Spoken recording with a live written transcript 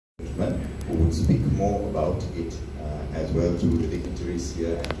who will speak more about it as well to the dignitaries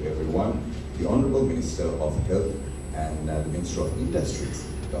here and to everyone. The Honourable Minister of Health and the Minister of Industries,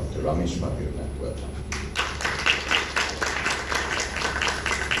 Dr. Ramesh. Pathirana. Welcome.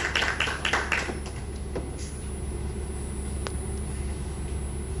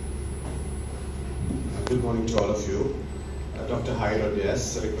 Good morning to all of you. Dr. Hairod,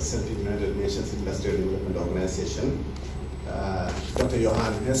 yes, representing United Nations Industrial Development Organization. Dr.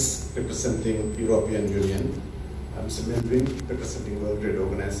 Johannes, representing European Union. Mr. Melvin, representing World Trade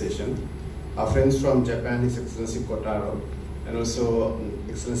Organization. Our friends from Japan, His Excellency Kotaro, and also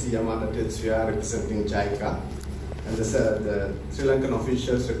Excellency Yamada Tetsuya, representing JICA. And the Sri Lankan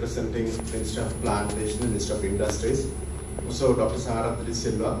officials representing Minister of Plantation and Minister of Industries. Also Dr. Sarathri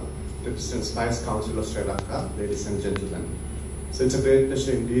Silva, representing Spice Council of Sri Lanka, ladies and gentlemen. So it's a great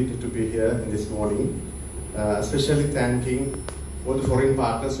pleasure indeed to be here in this morning, especially thanking all the foreign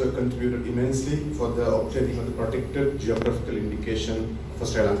partners who have contributed immensely for the obtaining of the protected geographical indication for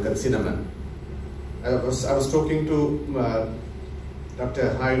Sri Lankan cinnamon. I was talking to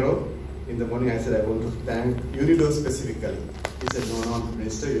Dr. Hairo in the morning. I said I want to thank UNIDO specifically. He said, no,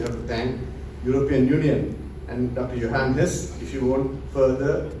 Minister, you have to thank European Union. And Dr. Johannes, if you want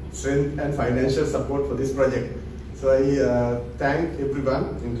further strength and financial support for this project. So I thank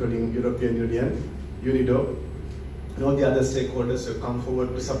everyone, including European Union, UNIDO, and all the other stakeholders who have come forward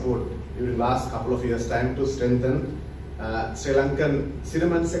to support during the last couple of years' time to strengthen Sri Lankan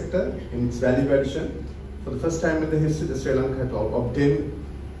cinnamon sector in its value addition. For the first time in the history, the Sri Lanka had obtained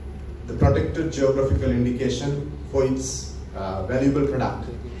the protected geographical indication for its valuable product.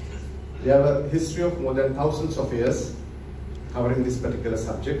 We have a history of more than thousands of years covering this particular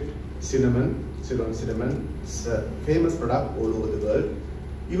subject. Cinnamon, Ceylon cinnamon, it's a famous product all over the world.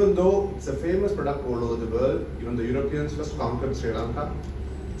 Even though it's a famous product all over the world, even the Europeans first conquered Sri Lanka,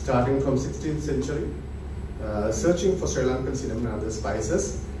 starting from 16th century, searching for Sri Lankan cinnamon and other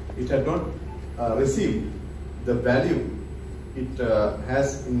spices, it had not received the value it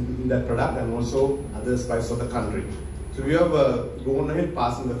has in that product and also other spices of the country. So we have gone ahead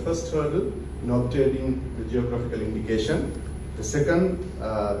passing the first hurdle in obtaining the geographical indication. The second,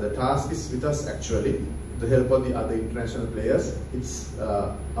 the task is with us actually, with the help of the other international players. It's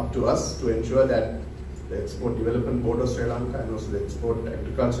up to us to ensure that the Export Development Board of Sri Lanka and also the Export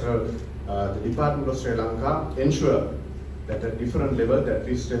Agricultural, the Department of Sri Lanka ensure that at different level that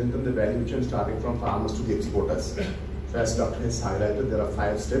we strengthen the value chain starting from farmers to the exporters. So as Dr. has highlighted, there are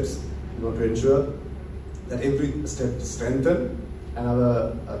 5 steps. We want to ensure that every step is strengthened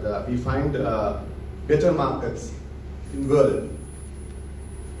and we find better markets in the world.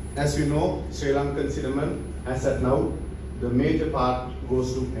 As we know, Sri Lankan cinnamon, as at now, the major part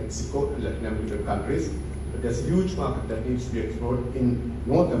goes to Mexico and Latin American countries, but there's a huge market that needs to be explored in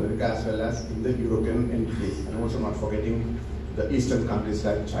North America as well as in the European entities, and also not forgetting the eastern countries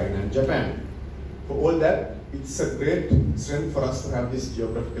like China and Japan. For all that, it's a great strength for us to have this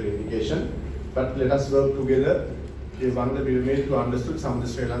geographical indication, but let us work together. We made to understood some of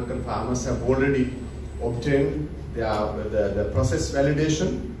the Sri Lankan farmers have already obtained the process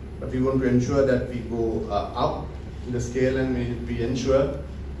validation, but we want to ensure that we go up in the scale and we ensure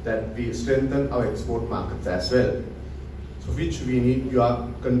that we strengthen our export markets as well. So which we need your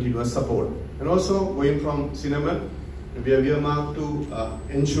continuous support. And also going from cinnamon, we have earmarked to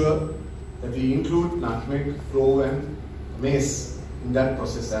ensure that we include nutmeg, clove and mace in that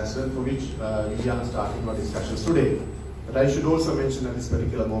process as well, for which we are starting our discussions today. But I should also mention at this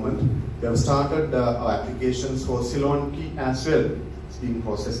particular moment, we have started our applications for Ceylon tea as well. It's being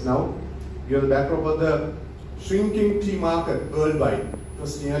processed now. We are the backdrop of the shrinking tea market worldwide. It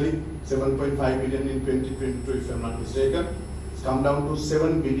was nearly 7.5 billion in 2022, if I'm not mistaken. It's come down to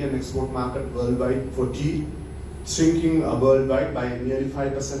 7 billion export market worldwide for tea, shrinking worldwide by nearly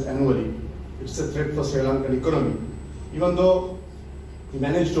 5% annually. It's a threat for Sri Lankan economy. Even though we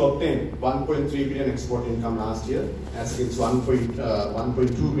managed to obtain 1.3 billion export income last year, as against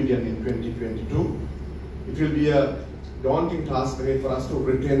 1.2 billion in 2022. It will be a daunting task ahead for us to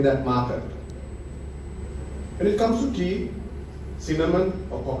retain that market. When it comes to tea, cinnamon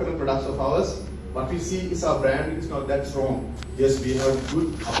or coconut products of ours, what we see is our brand is not that strong. Yes, we have a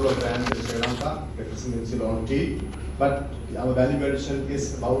good couple of brands in Sri Lanka representing Ceylon tea, but our value addition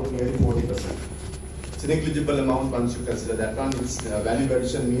is about nearly 40%. It's a negligible amount once you consider that one. Its value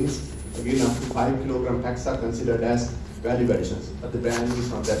addition means again up to 5 kilogram packs are considered as value additions, but the brand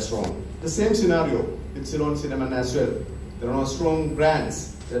is not that strong. The same scenario with Ceylon cinnamon as well. There are no strong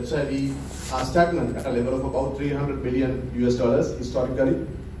brands. That's why we are stagnant at a level of about $300 million US historically.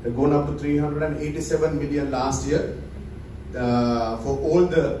 They've gone up to 387 million last year. for all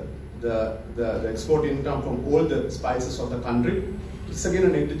the export income from all the spices of the country. It's again a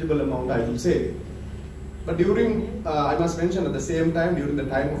negligible amount, I would say. But during, I must mention at the same time, during the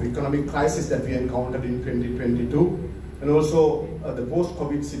time of economic crisis that we encountered in 2022, and also the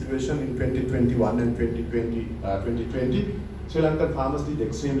post-COVID situation in 2021 and 2020, Sri Lankan farmers did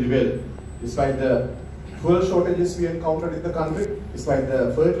extremely well. Despite the fuel shortages we encountered in the country, despite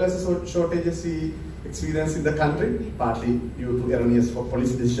the fertilizer shortages we experienced in the country, partly due to erroneous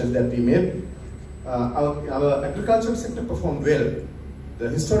policy decisions that we made, our agricultural sector performed well. The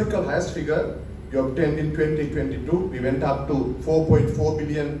historical highest figure we obtained in 2022, we went up to 4.4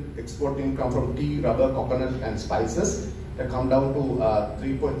 billion export income from tea, rubber, coconut and spices. That come down to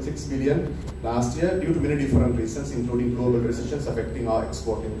 3.6 billion last year due to many different reasons, including global recessions affecting our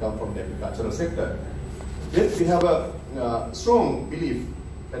export income from the agricultural sector. Yet we have a strong belief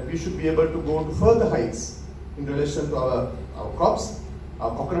that we should be able to go to further heights in relation to our crops.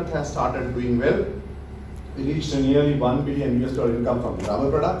 Our coconut has started doing well. We reached a nearly $1 billion income from rubber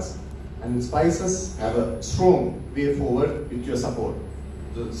products, and spices have a strong way forward with your support.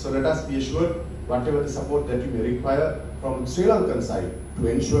 So let us be assured, whatever the support that you may require from Sri Lankan side to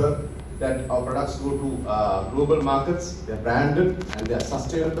ensure that our products go to global markets, they are branded and they are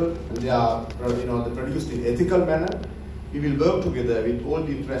sustainable and they are they're produced in ethical manner. We will work together with all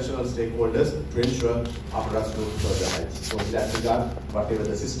the international stakeholders to ensure our products go to further heights. So in that regard, whatever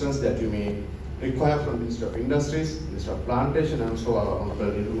the assistance that you may require from the Ministry of Industries, Ministry of Plantation, and also our Honorable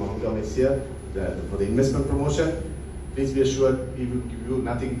Ramesh here for the investment promotion, please be assured we will give you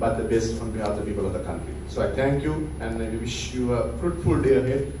nothing but the best on behalf of the people of the country. So I thank you and I wish you a fruitful day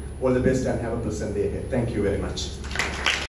ahead. All the best and have a pleasant day ahead. Thank you very much.